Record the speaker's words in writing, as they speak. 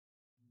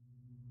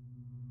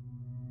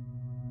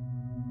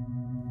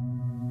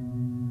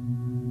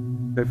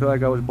I feel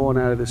like I was born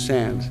out of the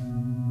sand.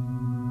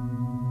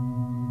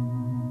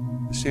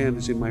 The sand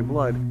is in my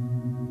blood.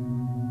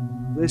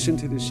 Listen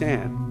to the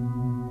sand.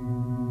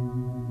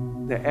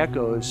 The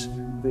echoes,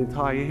 the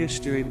entire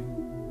history.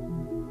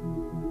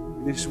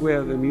 This is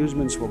where the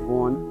amusements were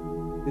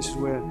born. This is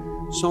where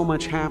so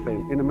much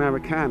happened in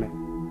Americana.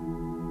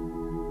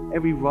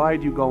 Every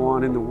ride you go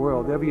on in the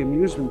world, every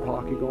amusement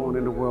park you go on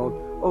in the world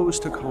owes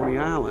to Coney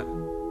Island.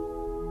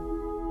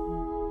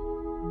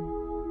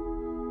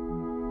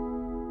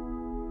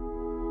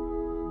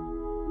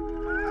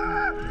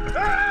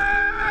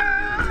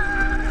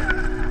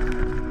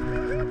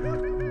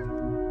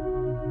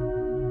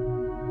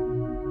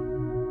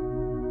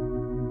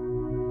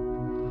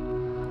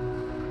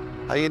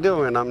 How you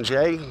doing? I'm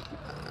Jay,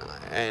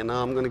 and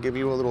I'm going to give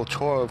you a little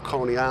tour of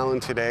Coney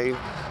Island today,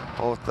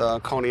 both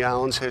Coney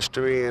Island's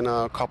history and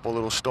a couple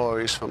little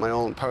stories from my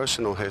own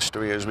personal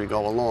history as we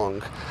go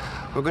along.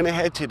 We're going to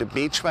head to the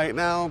beach right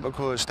now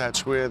because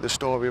that's where the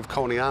story of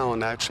Coney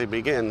Island actually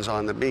begins,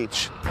 on the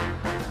beach.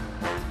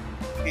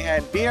 We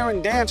had beer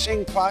and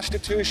dancing,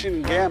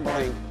 prostitution,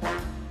 gambling,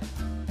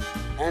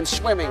 and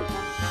swimming.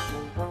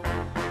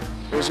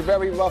 It was a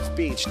very rough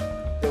beach.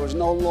 There was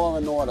no law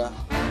and order.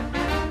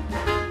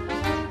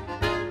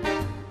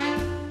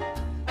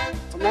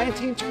 From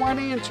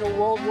 1920 until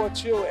World War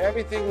II,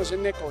 everything was a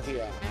nickel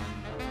here.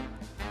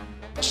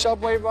 A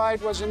subway ride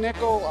was a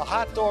nickel, a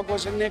hot dog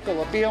was a nickel,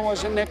 a beer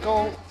was a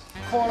nickel,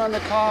 corn on the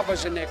cob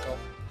was a nickel.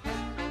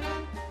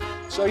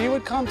 So you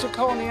would come to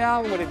Coney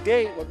Island with a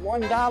date with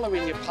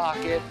 $1 in your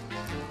pocket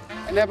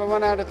and never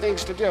run out of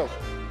things to do.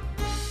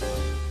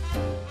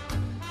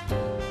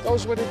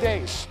 Those were the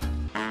days.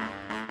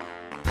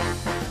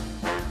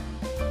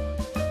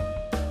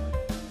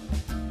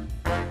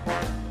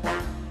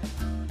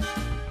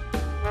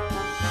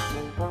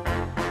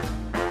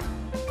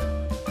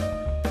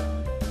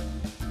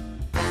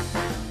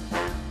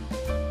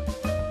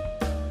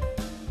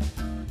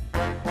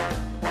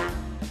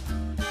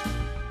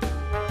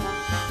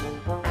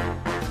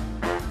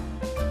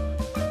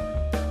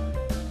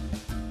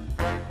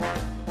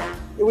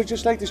 It was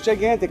just like this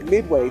gigantic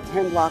midway,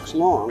 10 blocks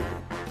long.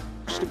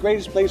 It's the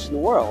greatest place in the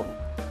world.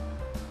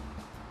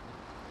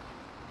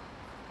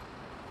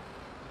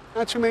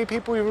 Not too many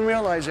people even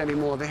realize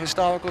anymore the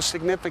historical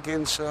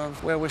significance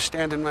of where we're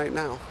standing right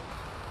now.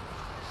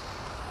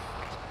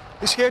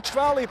 This here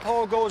trolley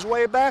pole goes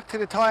way back to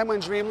the time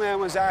when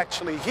Dreamland was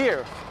actually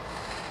here.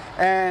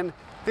 And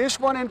this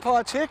one in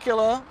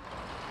particular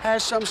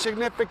has some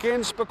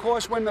significance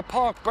because when the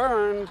park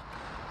burned,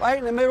 right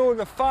in the middle of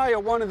the fire,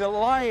 one of the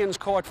lions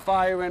caught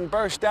fire and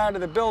burst out of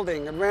the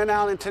building and ran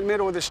out into the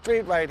middle of the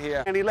street right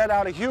here. And he let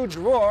out a huge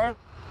roar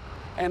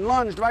and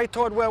lunged right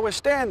toward where we're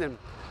standing.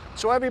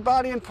 So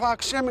everybody in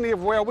proximity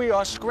of where we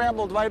are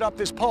scrambled right up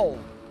this pole.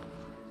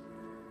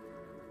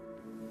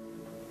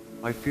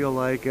 I feel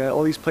like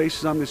all these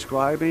places I'm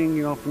describing,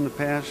 you know, from the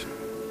past,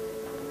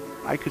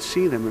 I could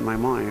see them in my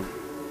mind.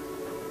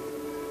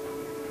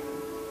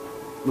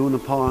 Luna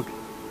Park,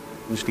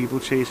 and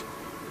Steeplechase,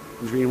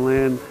 and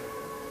Dreamland.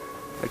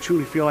 I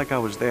truly feel like I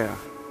was there.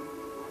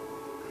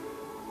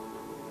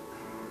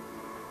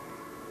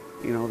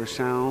 You know, the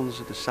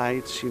sounds, the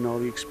sights, you know,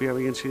 the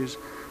experiences,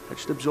 I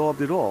just absorbed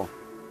it all.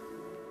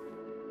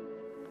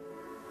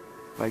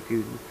 I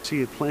could see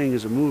it playing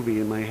as a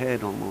movie in my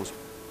head almost.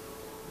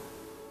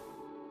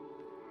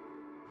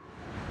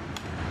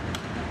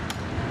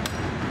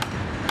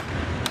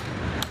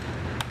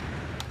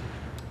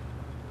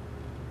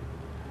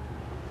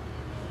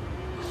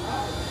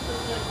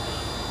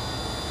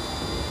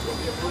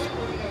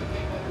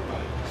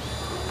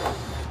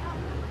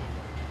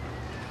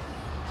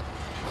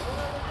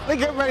 They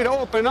get ready to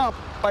open up.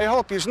 I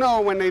hope you know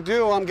when they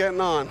do, I'm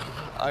getting on.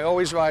 I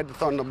always ride the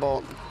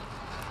Thunderbolt.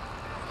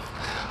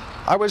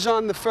 I was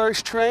on the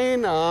first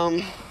train.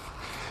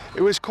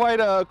 It was quite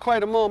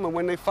a moment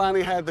when they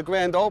finally had the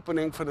grand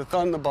opening for the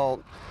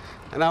Thunderbolt.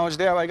 And I was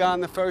there. I got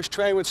on the first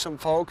train with some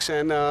folks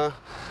and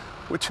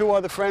with two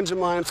other friends of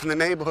mine from the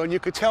neighborhood. You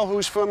could tell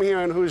who's from here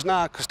and who's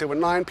not because there were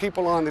 9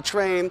 people on the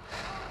train.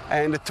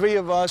 And the 3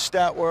 of us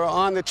that were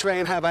on the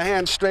train have our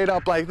hands straight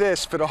up like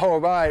this for the whole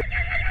ride.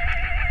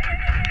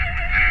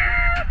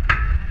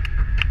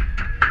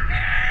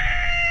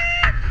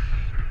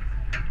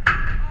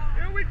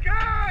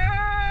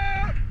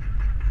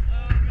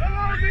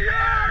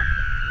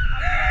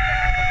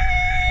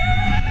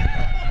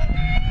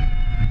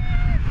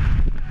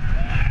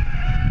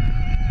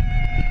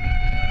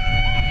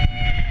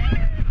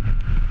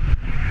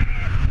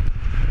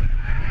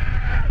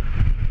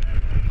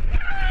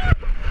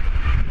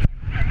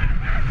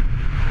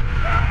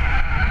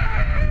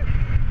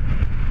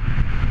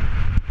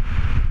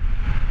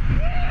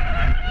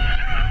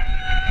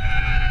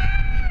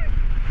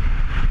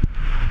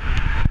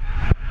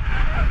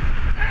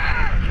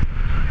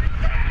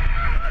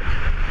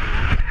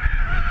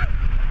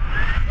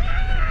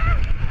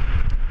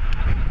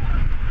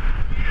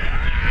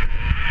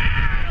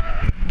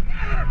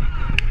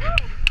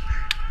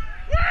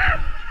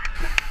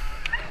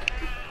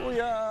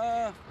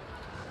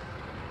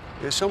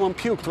 someone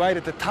puked right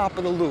at the top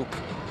of the loop.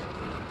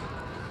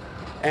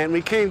 And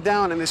we came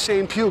down and the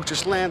same puke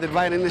just landed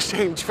right in the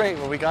same tray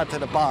when we got to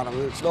the bottom.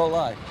 It's no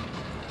lie.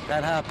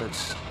 That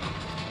happens.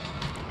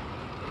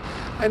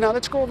 And now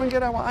let's go over and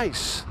get our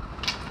ice.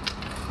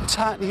 It's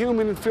hot and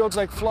humid and feels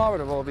like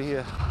Florida over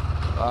here.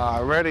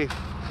 Ready.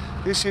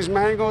 This is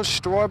mango,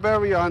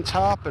 strawberry on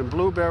top and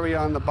blueberry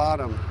on the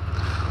bottom.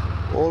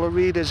 All of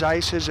Rita's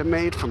ices are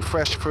made from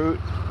fresh fruit.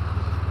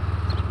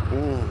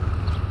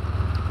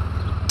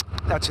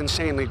 That's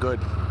insanely good.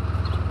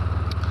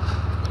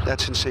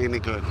 That's insanely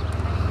good.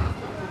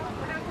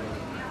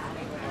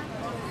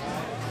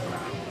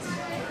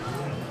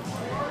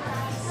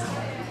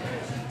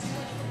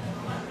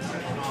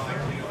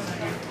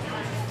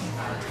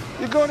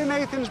 You go to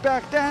Nathan's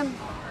back then,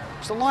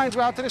 the lines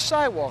were out to the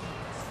sidewalk,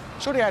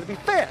 so they had to be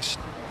fast.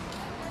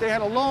 They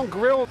had a long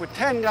grill with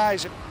 10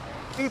 guys.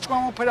 Each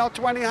one will put out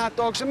 20 hot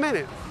dogs a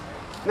minute.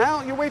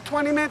 Now you wait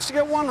 20 minutes to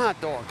get one hot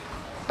dog.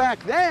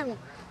 Back then,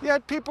 you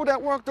had people that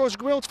worked those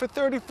grills for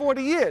 30,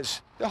 40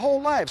 years, their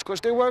whole lives,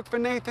 because they worked for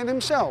Nathan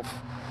himself.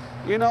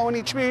 You know, and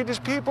he treated his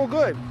people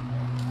good.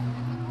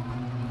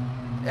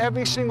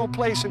 Every single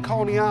place in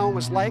Coney Island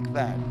was like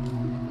that.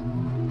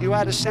 You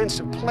had a sense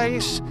of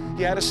place,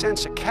 you had a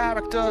sense of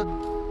character.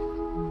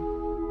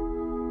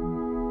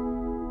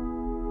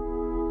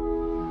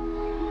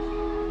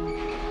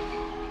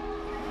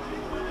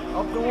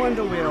 Up the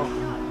window wheel.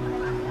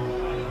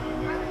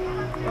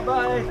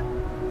 Bye-bye.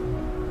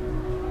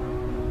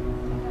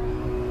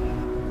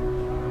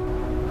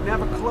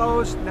 Never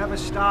closed, never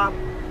stopped.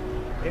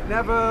 It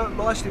never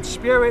lost its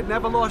spirit,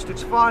 never lost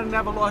its fun,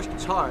 never lost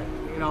its heart.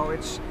 You know,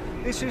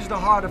 this is the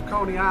heart of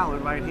Coney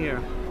Island right here.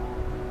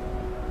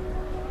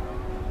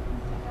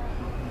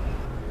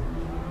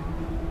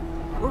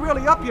 We're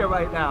really up here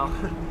right now.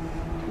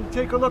 You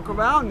take a look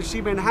around, you see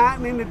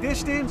Manhattan in the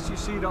distance, you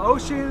see the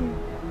ocean.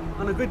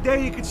 On a good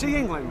day, you can see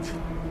England.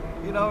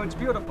 You know, it's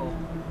beautiful.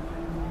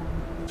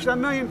 There's a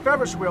million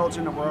Ferris wheels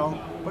in the world,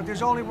 but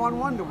there's only one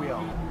Wonder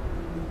Wheel.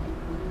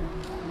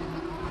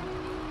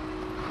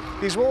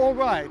 These were all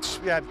rides.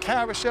 We had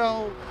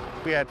carousel,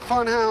 we had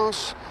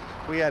funhouse,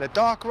 we had a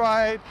dark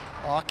ride,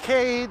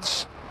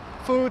 arcades,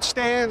 food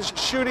stands,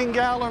 shooting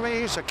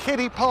galleries, a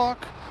kiddie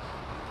park.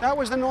 That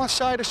was the north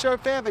side of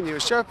Surf Avenue.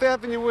 Surf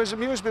Avenue was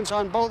amusements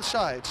on both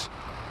sides.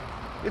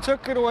 You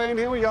took it away, and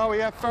here we are. We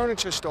have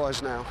furniture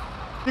stores now.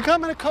 You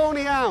come into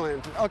Coney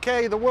Island,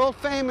 okay, the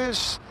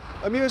world-famous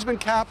amusement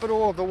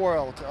capital of the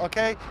world,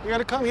 okay? You're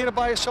gonna come here to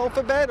buy a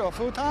sofa bed or a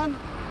futon?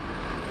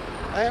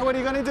 And what are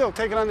you gonna do?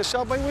 Take it on the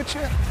subway with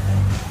you?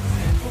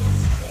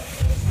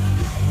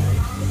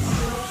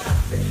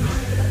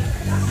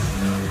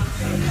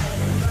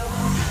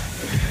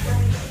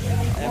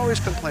 I've always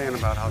complaining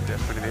about how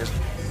different it is.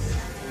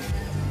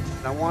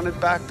 I want it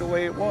back the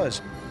way it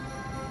was.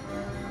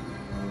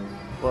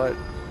 But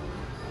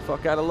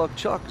fuck out of luck,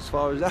 Chuck, as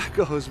far as that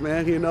goes,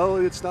 man. You know,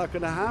 it's not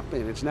gonna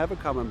happen. It's never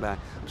coming back.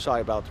 I'm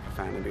sorry about the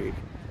profanity.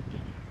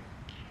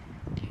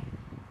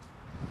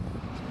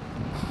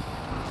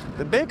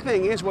 The big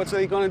thing is, what's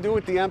they gonna do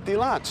with the empty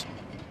lots?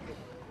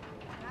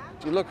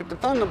 You look at the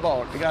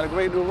Thunderbolt, they got a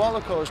great new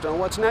roller coaster, and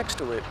what's next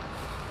to it?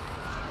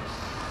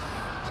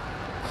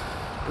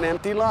 An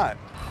empty lot.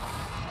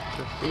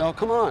 You know,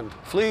 come on.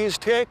 Fleas,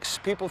 ticks,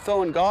 people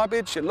throwing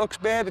garbage. It looks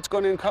bad. It's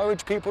going to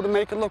encourage people to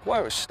make it look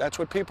worse. That's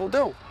what people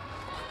do.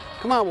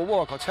 Come on, we'll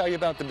walk. I'll tell you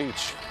about the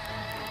beach.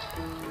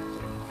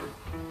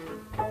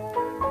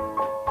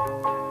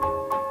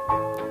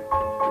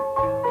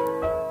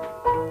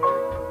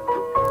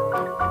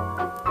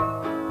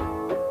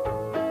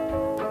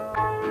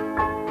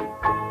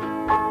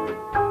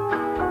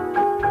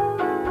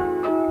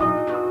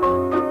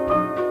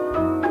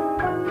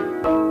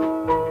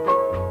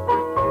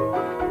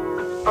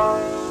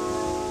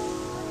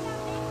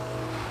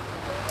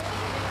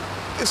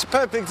 It's a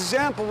perfect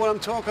example of what I'm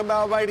talking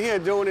about right here,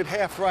 doing it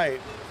half right.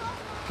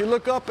 If you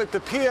look up at the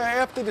pier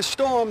after the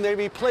storm, they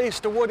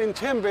replaced the wooden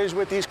timbers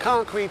with these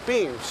concrete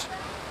beams,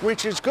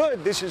 which is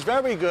good. This is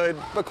very good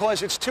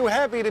because it's too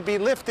heavy to be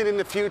lifted in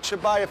the future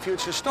by a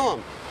future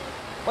storm.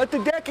 But the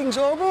decking's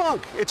all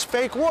wrong. It's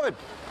fake wood.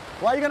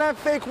 Why are you going to have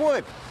fake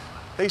wood?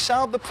 They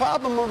solved the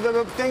problem of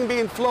the thing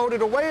being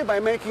floated away by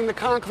making the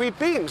concrete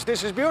beams.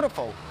 This is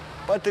beautiful.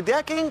 But the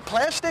decking,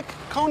 plastic,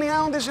 Coney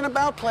Island isn't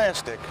about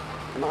plastic.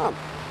 Come on.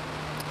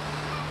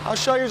 I'll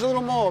show you a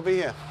little more over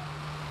here.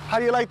 How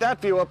do you like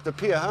that view up the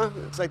pier, huh?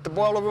 It's like the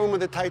boiler room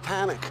of the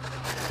Titanic.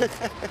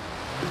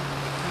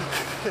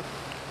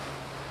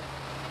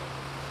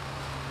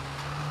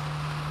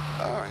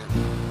 All right.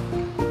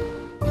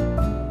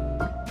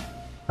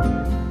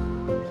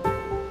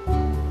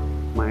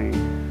 My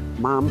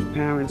mom's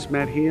parents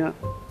met here.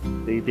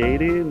 They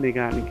dated and they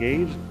got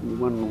engaged. We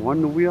went on the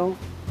Wonder Wheel.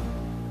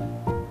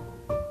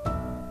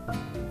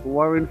 If it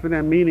weren't for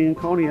that meeting in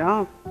Coney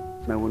Island,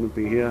 I wouldn't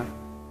be here.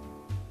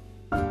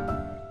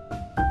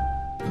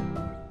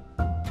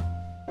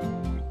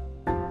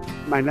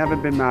 I'd never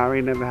been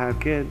married, never had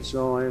kids,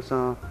 so I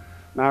was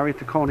married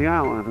to Coney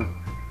Island.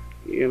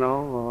 You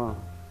know,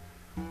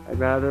 I'd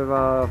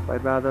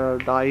rather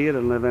die here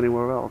than live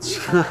anywhere else.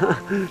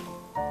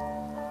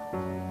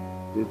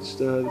 It's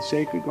the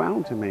sacred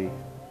ground to me.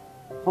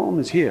 Home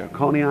is here,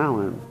 Coney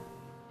Island.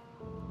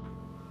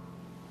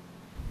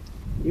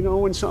 You know,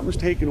 when something's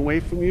taken away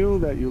from you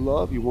that you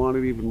love, you want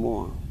it even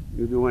more.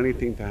 You do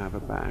anything to have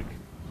it back.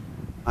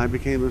 I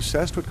became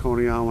obsessed with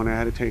Coney Island when I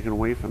had it taken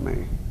away from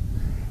me.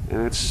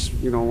 And it's,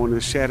 you know, one of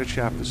the sadder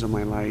chapters of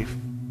my life.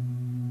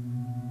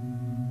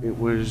 It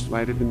was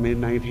right in the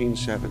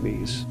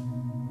mid-1970s.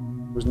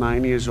 I was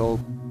 9 years old.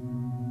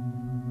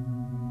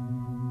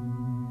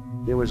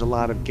 There was a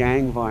lot of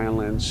gang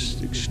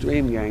violence,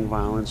 extreme gang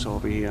violence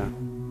over here.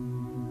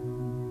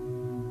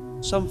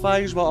 Some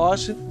fires were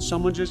arson,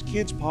 some were just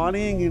kids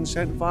partying and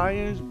setting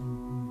fires.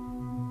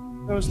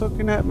 I was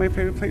looking at my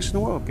favorite place in the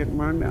world getting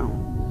burned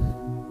down.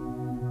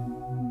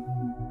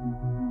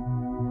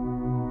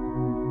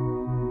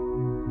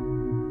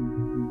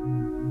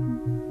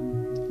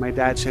 My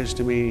dad says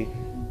to me,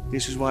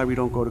 "This is why we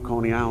don't go to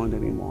Coney Island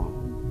anymore."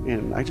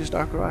 And I just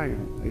start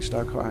crying.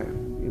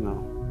 You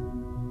know.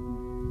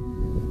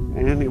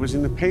 And it was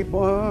in the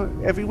paper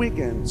every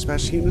weekend,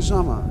 especially in the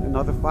summer.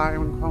 Another fire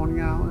in Coney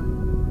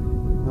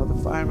Island, another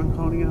fire in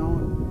Coney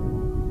Island.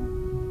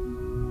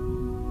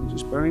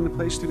 Just burning the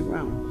place to the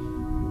ground.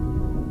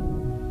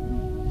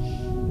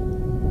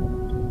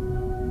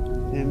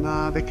 And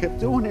they kept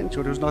doing it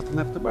until there was nothing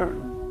left to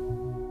burn.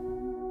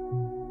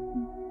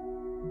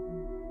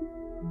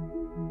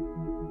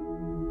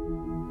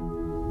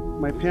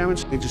 My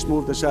parents, they just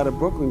moved us out of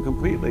Brooklyn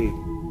completely.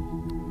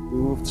 We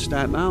moved to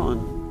Staten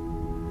Island.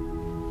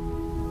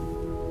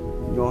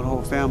 The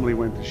whole family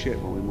went to shit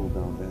when we moved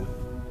out there.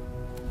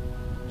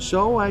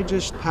 So I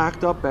just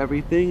packed up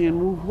everything and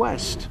moved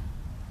west.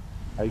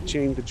 I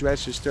changed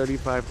addresses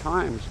 35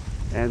 times,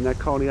 and that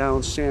Coney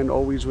Island sand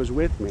always was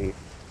with me.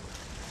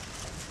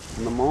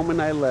 And the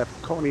moment I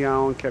left, Coney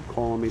Island kept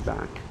calling me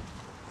back.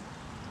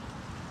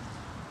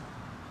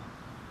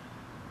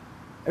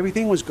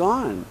 Everything was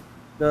gone.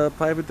 The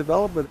private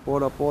developer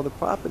bought up all the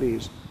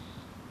properties,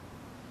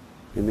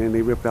 and then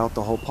they ripped out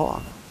the whole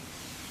park.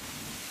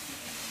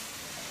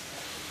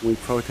 We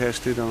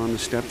protested on the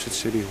steps at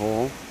City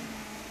Hall,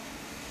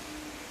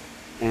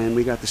 and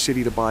we got the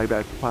city to buy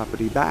that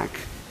property back.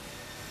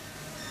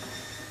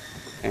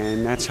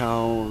 And that's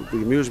how the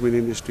amusement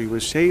industry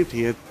was saved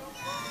here.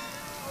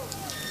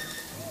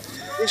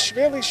 This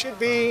really should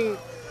be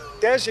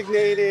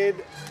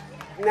designated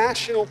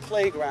National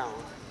Playground.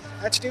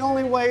 That's the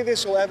only way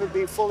this will ever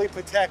be fully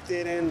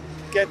protected and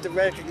get the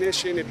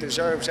recognition it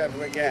deserves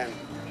ever again.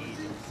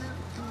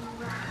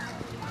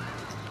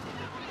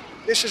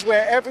 This is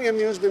where every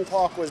amusement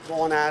park was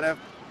born out of.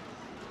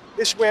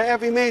 This is where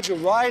every major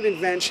ride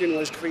invention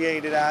was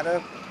created out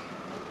of.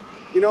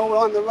 You know, we're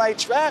on the right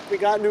track. We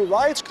got new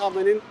rides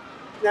coming in.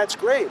 That's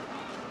great.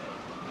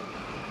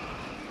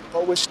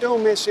 But we're still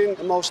missing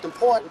the most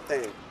important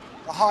thing,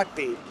 the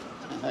heartbeat.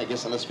 I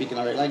guess I'm not speaking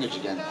the right language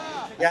again.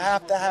 You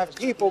have to have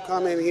people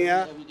come in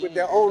here with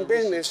their own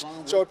business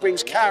so it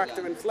brings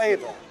character and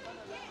flavor.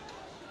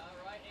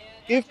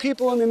 Give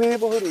people in the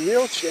neighborhood a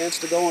real chance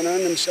to go and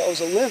earn themselves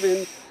a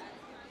living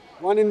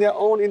running their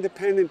own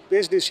independent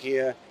business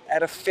here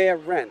at a fair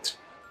rent.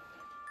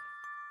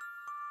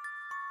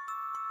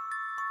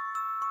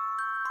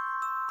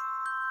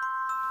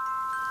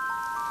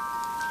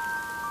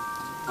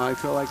 I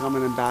feel like I'm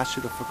an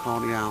ambassador for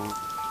Coney Island.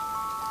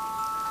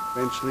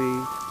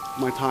 Eventually,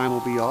 my time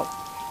will be up,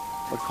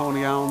 but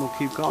Coney Island will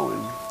keep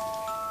going.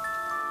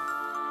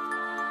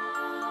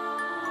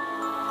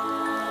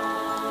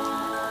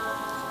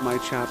 My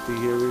chapter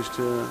here is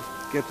to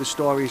get the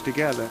stories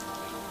together.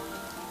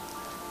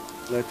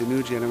 Let the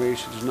new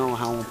generations know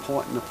how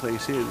important the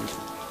place is.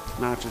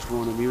 Not just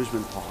one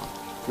amusement park,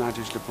 not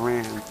just a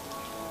brand.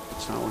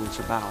 It's not what it's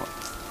about.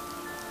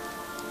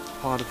 It's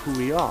part of who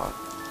we are.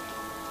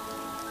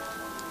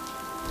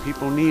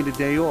 People need a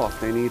day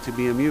off. They need to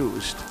be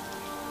amused.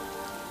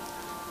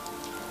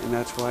 And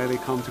that's why they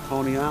come to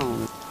Coney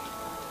Island.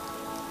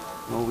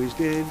 Always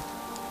did,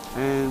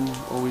 and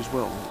always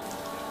will.